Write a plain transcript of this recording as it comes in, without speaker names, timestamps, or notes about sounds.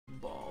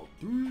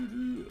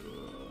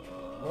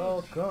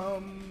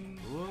Welcome.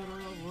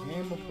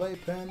 Game of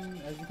Playpen.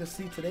 As you can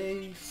see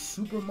today,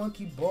 Super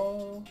Monkey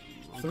Ball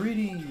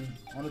 3D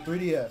on the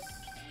 3DS.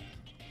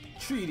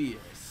 3DS.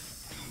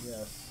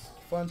 Yes.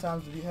 Fun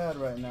times to be had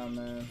right now,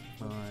 man.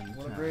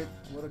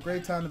 What a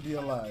great time to be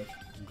alive.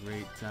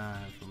 Great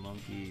time for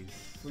monkeys.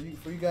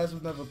 For you guys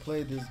who've never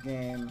played this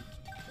game,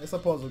 it's a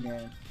puzzle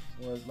game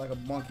where it's like a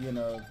monkey in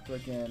a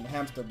freaking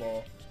hamster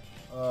ball.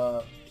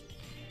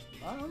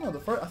 I don't know.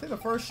 I think the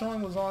first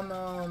showing was on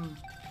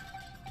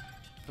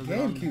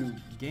Gamecube.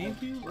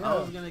 Gamecube? Yeah. I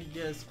was gonna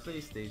guess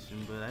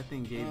PlayStation, but I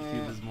think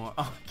Gamecube is more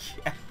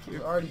accurate.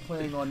 You're already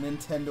playing on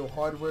Nintendo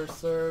hardware,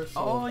 sir. So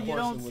Oh, you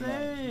don't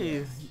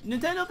say.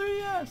 Nintendo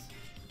 3DS.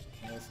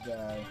 This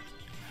guy.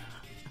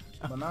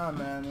 But nah,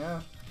 man, yeah.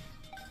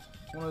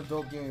 One of the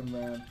dope games,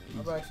 man.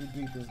 I've actually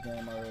beat this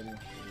game already.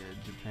 Yeah,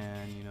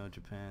 Japan. You know,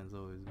 Japan's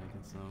always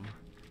making some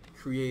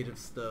creative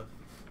stuff.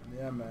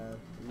 Yeah, man.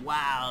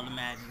 Wild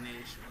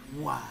imagination.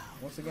 Wow.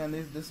 Once again,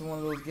 this is one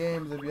of those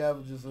games. If you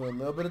have just a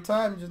little bit of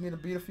time, you just need to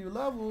beat a few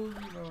levels.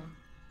 You know,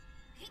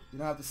 you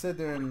don't have to sit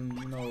there and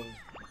do no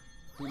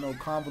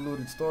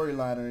convoluted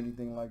storyline or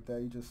anything like that.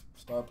 You just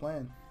start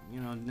playing.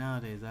 You know,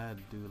 nowadays I had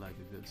to do like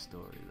a good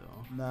story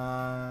though.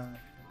 Nah,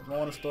 if I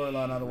want a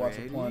storyline, I'd watch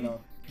a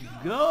porno.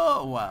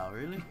 Go! Wow,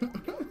 really?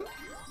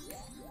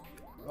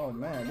 Oh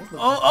man, this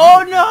looks.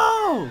 Oh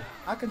no!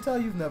 I can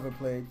tell you've never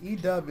played.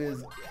 E-Dub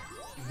is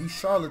the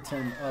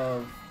charlatan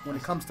of when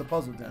it comes to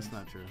puzzle games. That's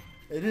not true.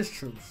 It is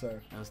true,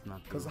 sir. That's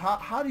not true. Because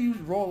how do you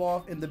roll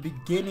off in the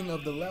beginning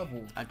of the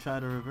level? I try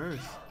to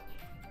reverse.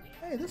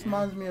 Hey, this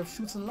reminds me of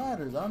Shoots and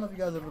Ladders. I don't know if you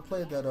guys ever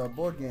played that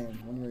board game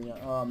when you were young.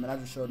 Oh man, I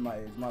just showed my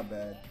age. My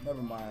bad.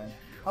 Never mind.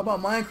 How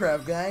about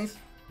Minecraft, guys?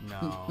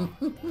 No,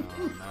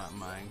 not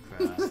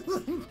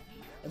Minecraft.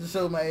 I just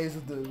showed my age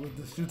with the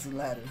Shoots and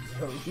Ladders.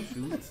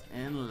 Shoots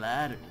and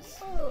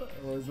Ladders.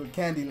 It was with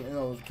Candyland. It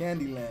was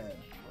Candyland.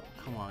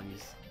 Come on,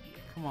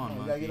 come on, you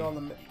monkey. gotta get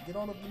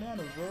all the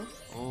bananas, bro.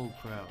 Oh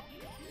crap.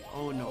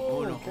 Oh no,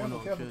 oh no, oh no.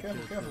 Careful.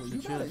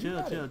 Chill.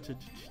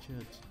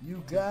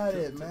 You got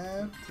it,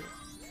 man.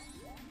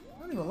 I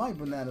don't even like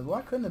bananas.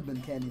 Why couldn't it have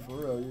been candy for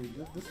real?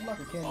 This is like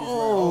a candy.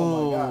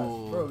 Oh my gosh,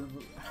 bro.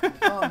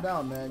 Calm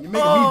down, man. You're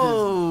making me dizzy.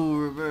 Oh,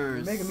 reverse.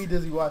 You're making me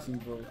dizzy watching,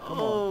 bro. Come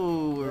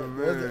on.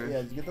 Reverse.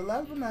 Yeah, just get the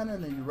last banana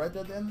and then you're right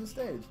there at the end of the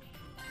stage.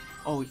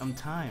 Oh, I'm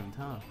timed,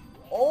 huh?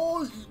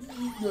 Oh,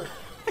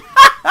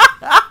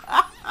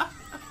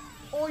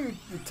 you're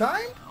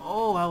timed?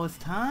 Oh, I was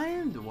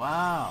timed?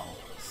 Wow.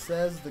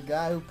 Says the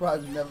guy who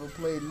probably never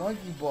played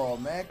Monkey Ball,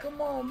 man. Come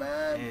on,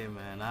 man. Hey,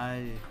 man,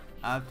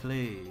 I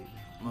played.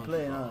 You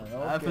played, huh?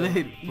 Okay. I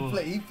played.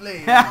 He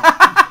played.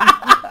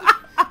 Huh?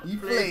 You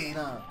played,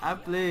 huh? I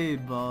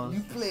played, boss.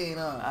 You played,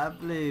 huh? I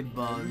played,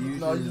 boss. You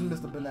just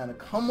missed the banana.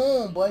 Come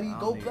on, buddy.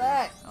 Go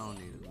back. I don't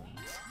need it, man.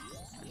 I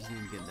just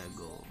need to get that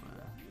goal,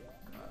 man.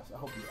 Gosh, I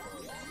hope you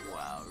play.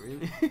 Wow,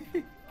 really?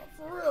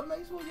 For real, man.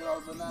 You supposed to get all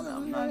the bananas.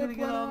 I'm not gonna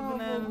get all the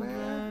bananas,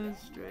 man.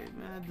 It's straight,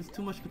 man. There's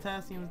too much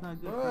potassium. It's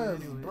not good for you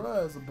anyway.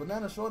 Bruh, it's a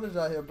banana shortage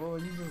out here, bro.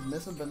 And you just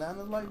missing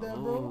bananas like that,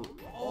 bro?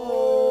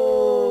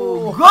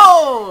 Oh,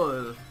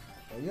 goal!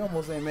 You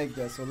almost ain't make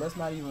that, so let's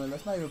not even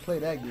play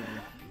that game.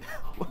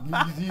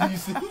 you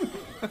see?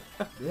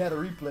 They had a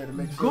replay to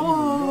make sure you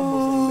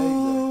almost ain't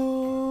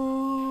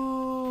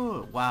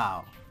make that.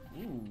 Wow.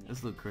 Ooh.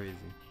 This look crazy.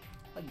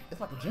 It's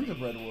like a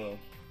gingerbread world.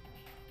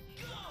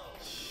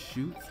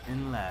 Shoots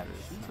and Ladders.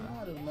 Shoots and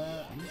Ladders,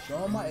 man. I'm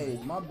showing my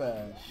age. My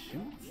bad.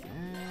 Shoots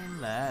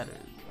and Ladders.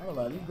 I don't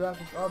know. These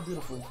graphics are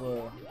beautiful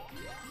for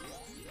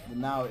the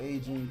now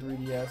aging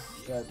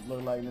 3DS that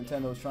look like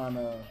Nintendo's trying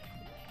to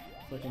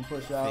freaking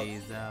push out.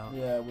 Phase out.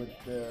 Yeah, with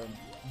the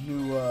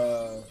new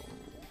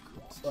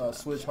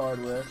Switch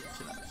hardware.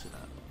 Chill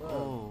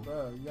out.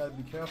 Bro, you gotta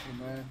be careful,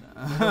 man.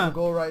 There's a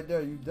goal right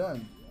there. You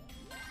done.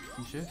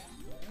 You sure?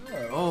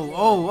 Yeah. Oh,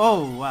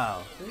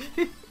 wow.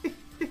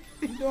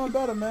 You doing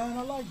better, man.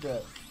 I like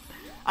that.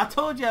 I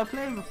told you I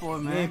played before,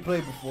 man. You ain't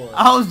played before.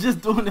 I was just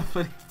doing it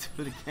for the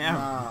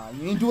camera. Nah,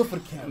 you ain't do it for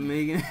the camera.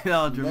 Making it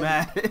all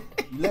dramatic.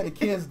 You let the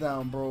kids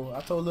down, bro.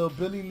 I told little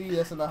Billy Lee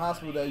that's in the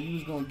hospital that you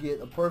was going to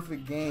get a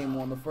perfect game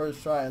on the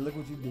first try, and look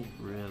what you did.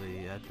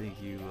 Really? I think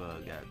you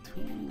got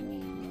too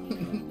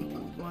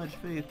much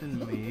faith in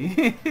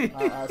me.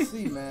 I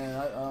see, man.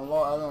 I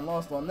done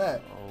lost on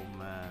that. Oh,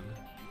 man.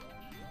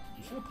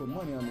 You should have put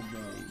money on the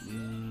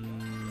game.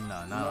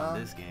 No, not on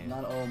this game.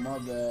 Oh, my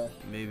bad.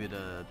 Maybe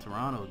the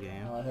Toronto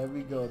game. Oh, here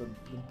we go. The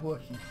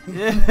bookie.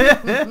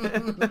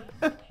 The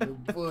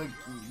bookie.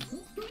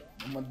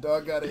 My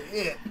dog got a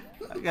hit.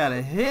 I got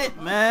a hit,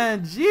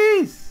 man.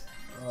 Jeez.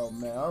 Oh,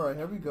 man. All right,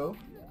 here we go.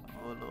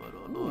 Oh, Lord,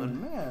 oh, Lord. Ooh,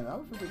 man, I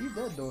wish we could eat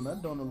that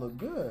donut. That donut look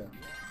good.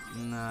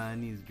 Nah, it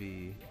needs to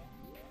be...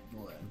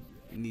 What?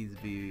 It needs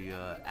to be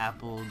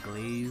apple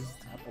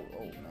glazed. Apple?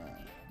 Oh, man.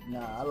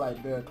 Nah, I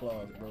like bear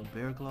claws, bro.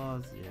 Bear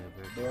claws? Yeah,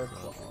 bear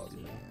claws,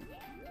 man.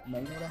 Now,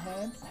 you know what I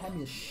had? I had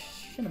me a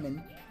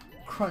cinnamon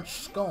crunch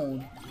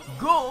scone.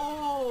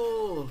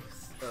 Go!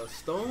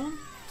 Stone?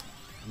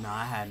 No,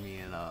 I had me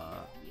in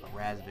a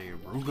raspberry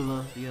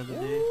arugula the other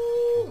day.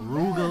 Ooh,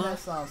 man, Arugula. that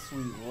sounds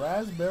sweet.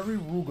 Raspberry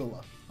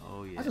rugula.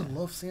 Oh yeah. I just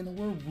love saying the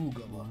word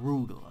rugula.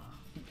 Arugula.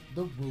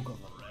 The rugula.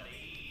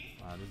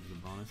 Wow, this is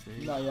a bonus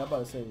stage. No, yeah, I'm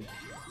about to say,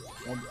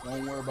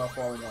 don't worry about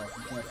falling off.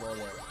 You can't fall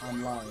off.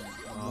 I'm lying.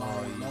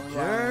 Oh, I'm you lying.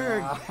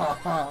 jerk.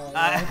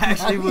 I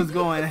actually was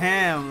going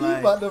ham. You Like,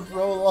 about to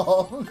roll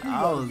off. You I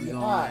about was to be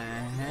going hot.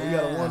 ham. Oh, you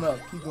got a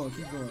 1-up. Keep going,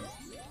 keep going.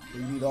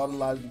 You need all the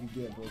lives you can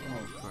get, bro. Come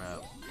on.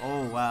 Crap.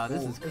 Oh wow,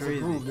 this is crazy.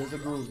 There's a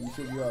groove. You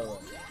should be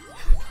alright.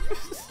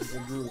 There's a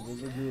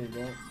groove,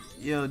 bro.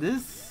 Yo,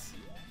 this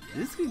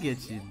could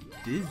get you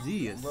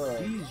dizzy, a Bruh.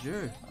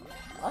 seizure.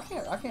 I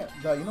can't.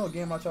 Dog, you know a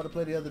game I tried to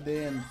play the other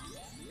day and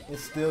it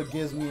still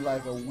gives me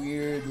like a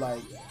weird, like,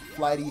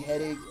 flighty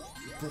headache?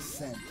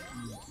 Descent.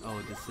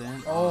 Oh,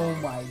 Descent? Oh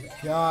my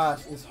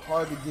gosh, it's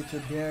hard to get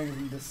your bearings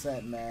in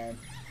Descent, man.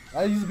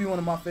 That used to be one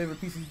of my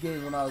favorite PC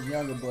games when I was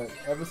younger, but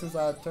ever since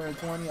I turned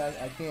 20,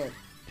 I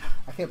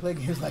can't play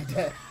games like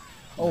that.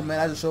 Oh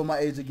man, I just showed my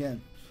age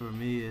again. For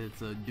me,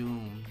 it's a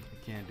Doom.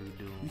 I can't do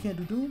Doom. You can't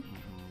do Doom?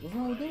 Mm-mm. What's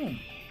wrong with Doom?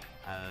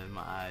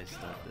 My eyes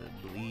start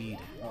to bleed.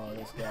 Oh,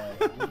 this guy.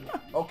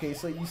 Okay,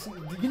 so you see,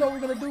 you know what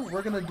we're gonna do?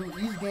 We're gonna do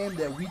each game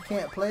that we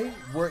can't play.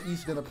 We're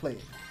each gonna play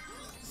it.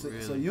 So,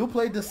 Really? so you'll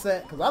play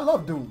Descent, cause I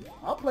love Doom.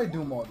 I'll play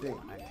Doom all day.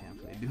 I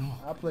can't play Doom.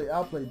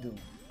 I'll play Doom.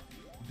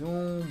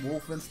 Doom,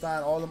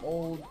 Wolfenstein, all them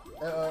old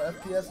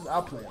FPSs.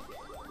 I'll play them.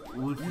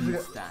 You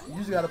Wolfenstein.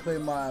 just gotta play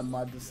my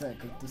Descent,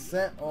 cause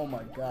Descent. Oh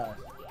my god.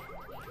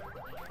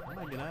 How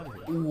do I get out of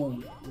here?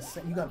 Ooh,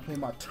 Descent. You gotta play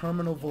my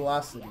Terminal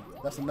Velocity.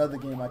 That's another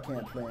game I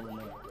can't play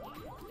anymore.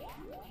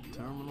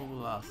 Terminal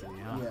velocity,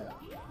 huh? Yeah.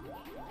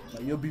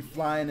 Like you'll be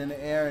flying in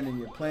the air and then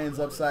your plane's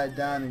upside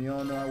down and you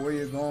don't know where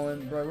you're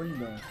going. Bro, where you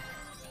going?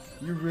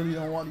 You really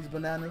don't want these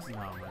bananas? No,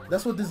 man.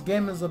 That's what this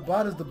game is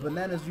about, is the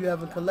bananas you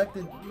haven't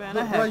collected. Man,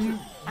 Look, I bro, had you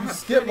had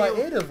skipped like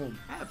plenty 8 of them.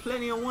 I had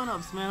plenty of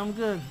 1-ups, man. I'm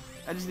good.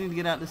 I just need to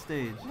get out the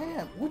stage.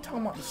 Man, we're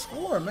talking about the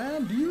score,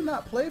 man. Do you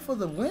not play for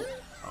the win?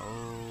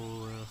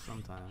 Oh, well,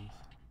 sometimes.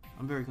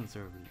 I'm very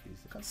conservative these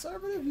days.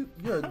 Conservative?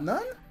 You're a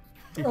nun?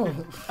 Bro,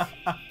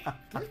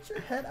 get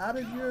your head out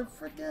of your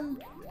freaking,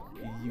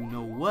 You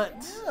know what?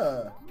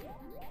 yeah,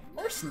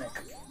 arsenic.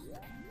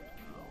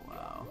 Oh,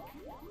 wow.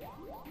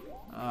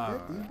 Get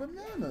Alright. these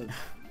bananas.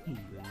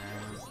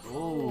 Bananas.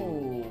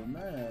 Oh. Oh,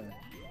 man.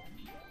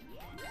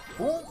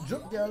 Boom,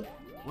 jump, girl.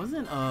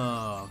 Wasn't,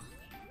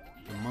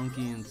 the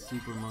monkey in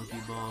Super Monkey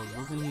Balls,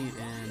 wasn't he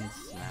in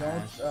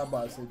Smash? I'm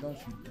about to say, don't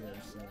you dare,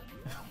 sir.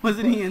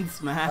 Wasn't he in I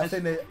Smash?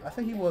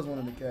 think he was one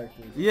of the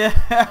characters. Yeah.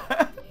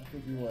 I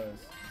think he was.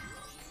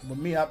 But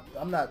me,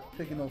 I'm not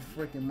picking no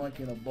freaking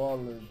monkey in a ball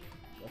of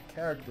a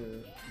character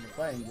in a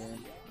fighting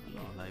game. No,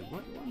 like,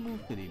 what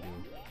move could he do?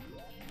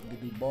 You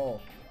could do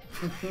ball.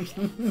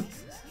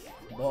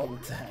 Ball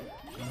attack.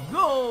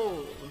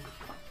 Go!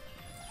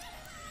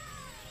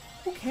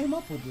 Who came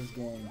up with this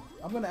game?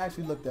 I'm gonna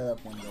actually look that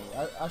up one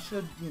day. I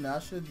should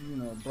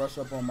brush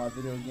up on my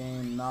video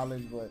game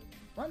knowledge, but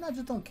right now I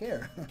just don't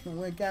care.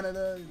 We're in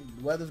Canada,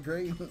 the weather's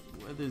great.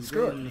 Weather's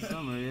Screw great it. in the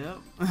summer, yep.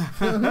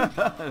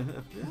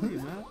 Feel you,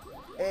 man.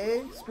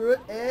 Hey, screw it,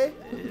 hey.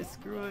 Yeah,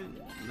 screw it.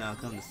 Now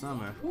come the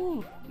summer.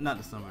 Woo. Not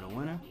the summer, the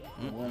winter.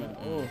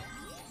 Oh,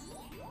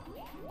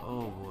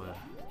 Oh boy.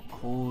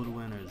 Cold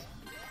winters.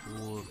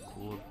 Cool.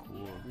 cool.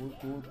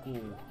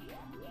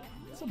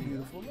 It's a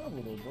beautiful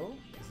level though, bro.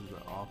 This is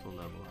an awful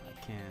level.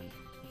 I can't.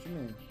 What you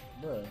mean?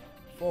 Bruh,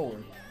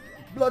 forward.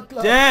 Blood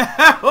clot. Damn!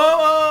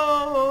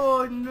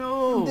 Oh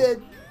no! You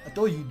dead. I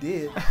thought you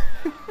did.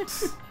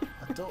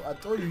 I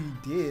told you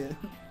did.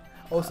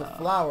 Oh, it's a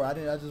flower. I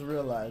just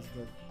realized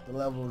that the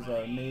levels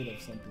are made of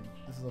something.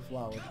 This is a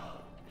flower.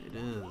 It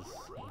is.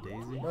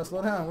 Daisy? Bro,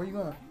 slow down. Where you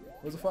going?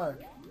 Where's the fire?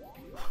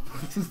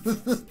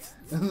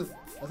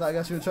 That's how I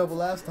got you in trouble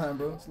last time,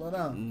 bro. Slow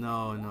down.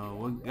 No.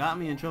 What got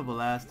me in trouble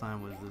last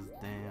time was this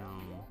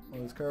damn...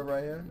 Oh, this curve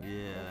right here?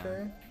 Yeah.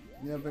 Okay.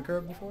 You never been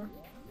curved before?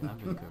 I've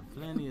been curved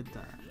plenty of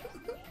times.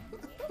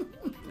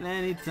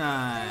 Plenty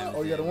times.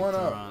 Oh, you got a in 1-up.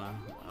 Toronto.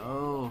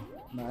 Oh.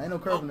 Nah, ain't no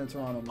curving in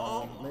Toronto,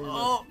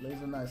 man.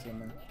 Ladies are nicer,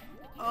 man.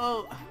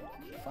 Oh.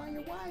 Find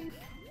your wife.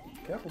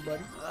 Careful,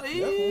 buddy.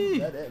 Eee.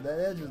 Careful. That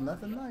edge is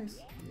nothing nice.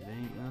 It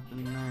ain't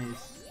nothing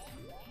nice.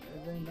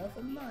 It ain't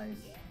nothing nice.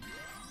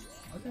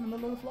 What's in the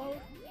middle of the flower?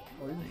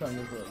 Oh, he's trying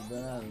to go for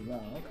bananas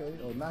now. Okay.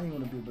 Oh, now he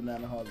want to be a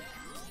banana holiday.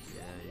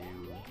 Yeah,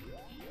 you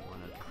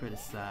want to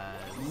criticize.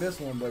 You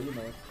missed one, but you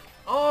know.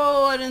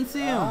 Oh, I didn't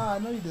see him. Ah, I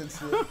know you didn't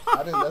see it.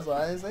 That's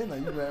why I didn't say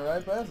nothing. You ran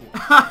right past it.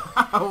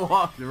 I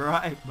walked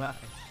right by.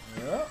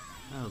 Yep.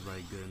 That was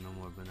like good. No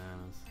more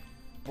bananas.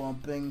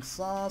 Bumping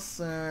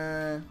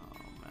saucer. Oh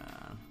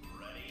man.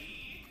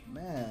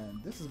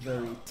 Man, this is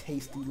very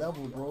tasty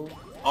level, bro.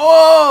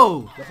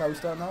 Oh! That's how we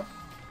starting off?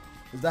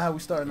 Is that how we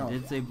starting I off?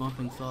 did say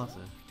bumping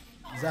saucer.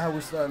 Is that how we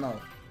starting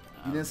off?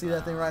 You didn't see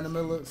that thing right in the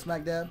middle of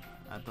smack dab?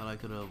 I thought I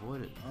could have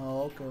avoided.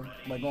 Oh, okay.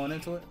 Like going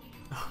into it?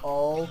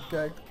 Oh,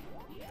 okay.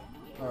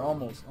 Alright,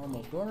 almost.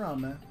 Go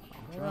around, man.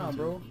 Go around,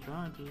 bro. I'm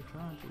trying to. Go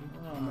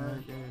around,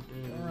 man.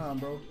 There. Go around,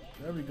 bro.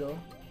 There we go.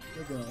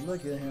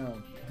 Look at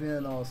him.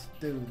 being all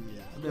stupid.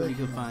 I bet we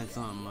could find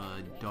something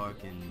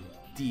dark and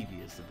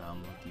devious about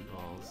monkey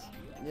balls.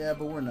 Yeah,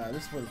 but we're not.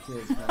 This is for the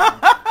kids, man.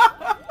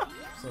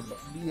 So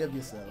behave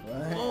yourself,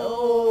 right?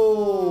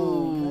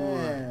 Oh,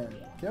 man.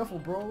 Careful,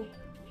 bro.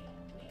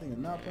 I think you're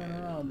not playing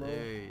around, bro.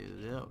 There he is,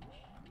 yep.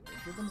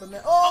 Get them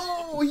banana.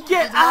 Oh, he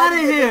get out of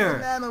here!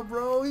 Banana,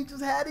 bro. He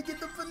just had to get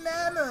the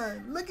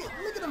banana. Look at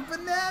them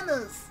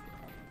bananas.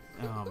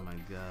 Oh my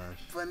gosh.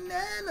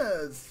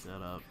 Bananas.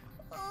 Shut up.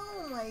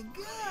 Oh my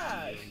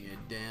gosh. Your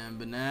damn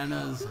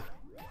bananas.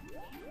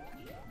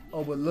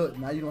 Oh, but look,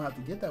 now you don't have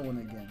to get that one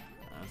again.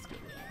 That's good.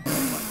 Oh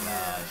my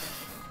gosh.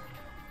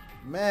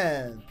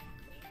 Man.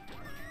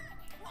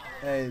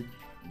 Hey,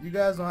 you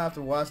guys don't have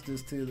to watch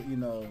this to, you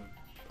know,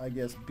 I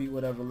guess beat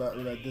whatever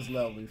level at this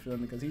level, you feel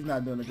me? Because he's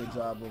not doing a good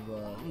job of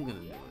I'm gonna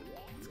do it.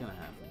 It's gonna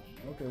happen.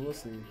 Okay, we'll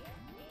see.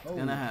 It's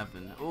gonna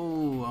happen.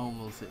 Oh, I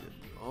almost hit it.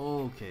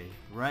 Okay.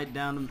 Right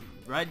down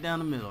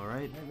the middle,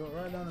 right? Yeah, go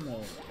right down the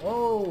middle.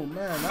 Oh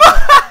man,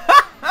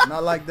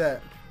 not like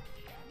that.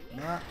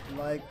 Not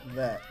like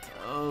that.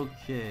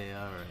 Okay,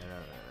 alright.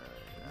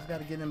 You just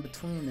gotta get in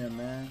between them,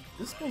 man.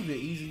 This is supposed to be an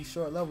easy,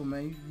 short level,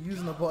 man. You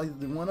using up all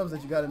the 1-ups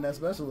that you got in that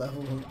special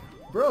level,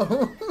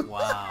 bro.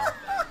 Wow.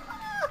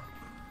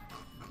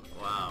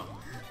 Wow.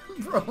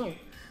 Bro.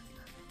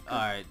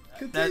 Alright.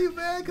 Continue,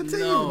 man.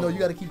 Continue. No, you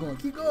gotta keep going.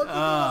 Keep going,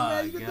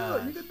 man. You can do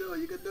it. You can do it.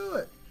 You can do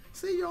it.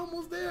 See, you're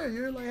almost there.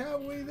 You're like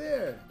halfway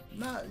there.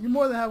 You're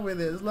more than halfway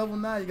there. It's level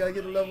 9. You gotta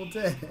get to level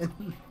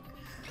 10.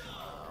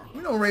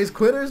 We don't raise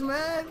quitters,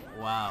 man.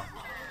 Wow.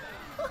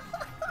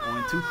 I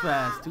went too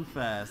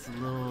fast. A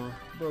little.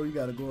 Bro, you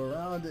gotta go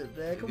around it,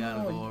 man. Come on.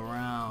 You gotta go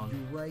around.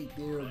 You're right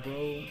there,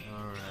 bro.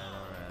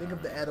 Alright. Think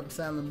of the Adam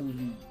Sandler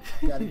movie.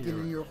 You gotta get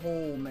in your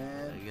hole,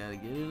 man. You gotta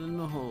get it in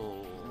the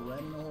hole. Right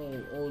in the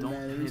hole. Oh, Don't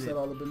man, they reset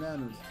all the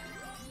bananas.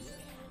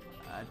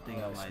 I think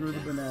I might screw the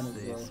bananas,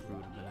 bro. Screw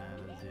the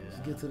bananas, yeah.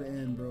 Just get to the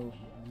end, bro.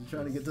 You're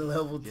trying to get to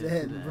level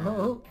 10,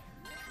 bro.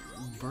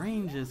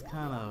 Brain just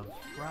kind of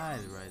fried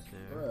it right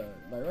there. Bruh,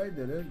 like right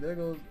there. There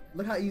goes.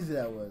 Look how easy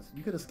that was.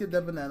 You could have skipped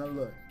that banana.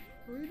 Look.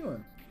 What are you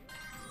doing?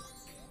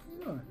 What are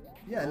you doing?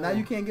 Yeah, now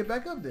you can't get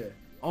back up there.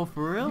 Oh,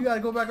 for real? You gotta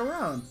go back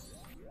around.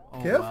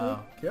 Oh, Careful,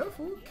 wow.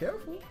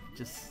 careful.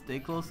 Just stay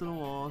close to the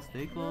wall.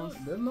 Stay close.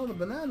 There's another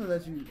banana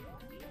that you...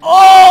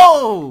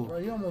 Oh! Bro,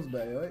 you almost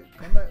back, right?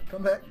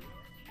 Come back.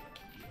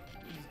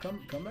 Just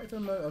come back to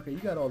the... Okay, you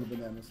got all the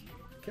bananas.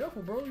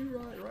 Careful, bro.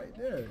 You right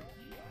there.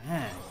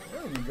 Man.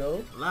 There we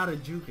go. A lot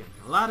of juking.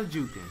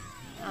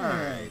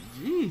 Alright,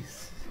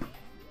 jeez.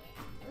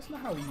 That's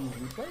not how we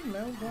usually play,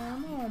 man. What's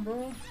going on,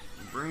 bro?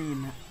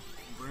 Brain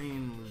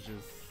was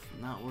just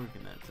not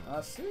working that time.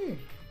 I see.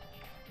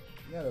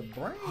 You got a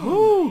brain.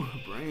 Whoo!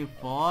 Brain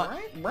fought.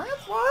 Brain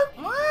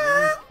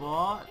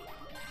fought?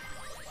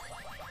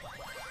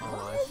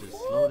 Oh, I should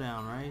slow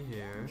down right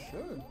here. You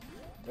should.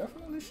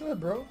 Definitely should,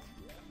 bro.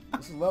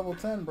 This is level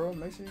 10, bro.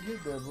 Make sure you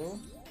get there, bro.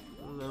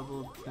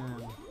 Level 10.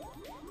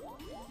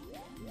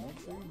 Make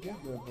sure you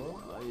get there, bro.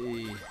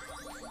 Aye.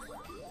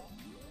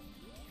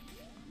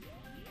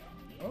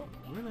 Oh.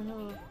 Where the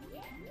hell?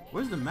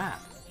 Where's the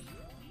map?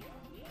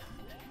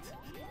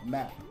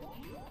 Map.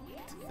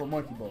 For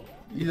Monkey Ball.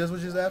 That's what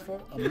you just asked for?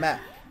 A map.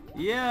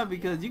 Yeah,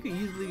 because you can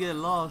easily get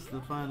lost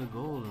to find a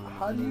goal.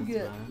 How do you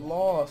get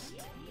lost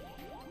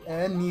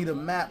and need a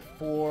map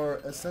for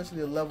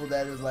essentially a level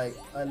that is like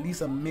at least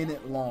a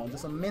minute long?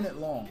 Just a minute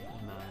long.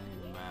 No, I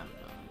need a map,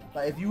 though.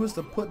 Like if you was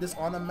to put this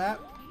on a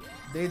map,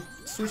 they'd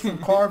switch from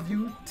car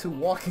view to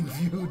walking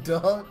view,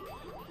 dog.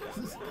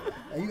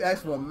 And you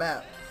ask for a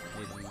map. I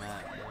need a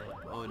map.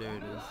 Oh, there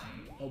it is.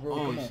 Oh, bro,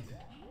 come on.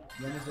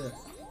 You almost there.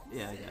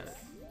 Yeah, I got it.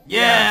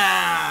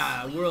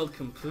 Yeah! World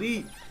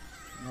complete.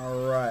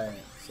 Alright.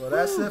 So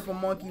that's it for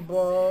Monkey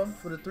Ball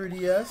for the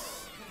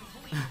 3DS.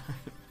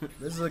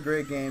 This is a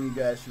great game, you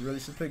guys. You really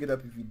should pick it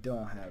up if you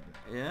don't have it.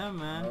 Yeah,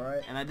 man.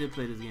 Alright. And I did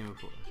play this game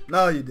before.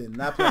 No, you didn't.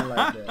 Not playing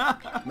like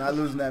that. Not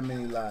losing that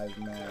many lives,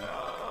 man.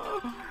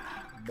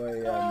 But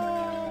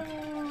yeah,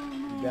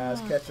 man. You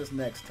guys catch us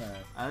next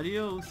time.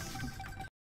 Adios.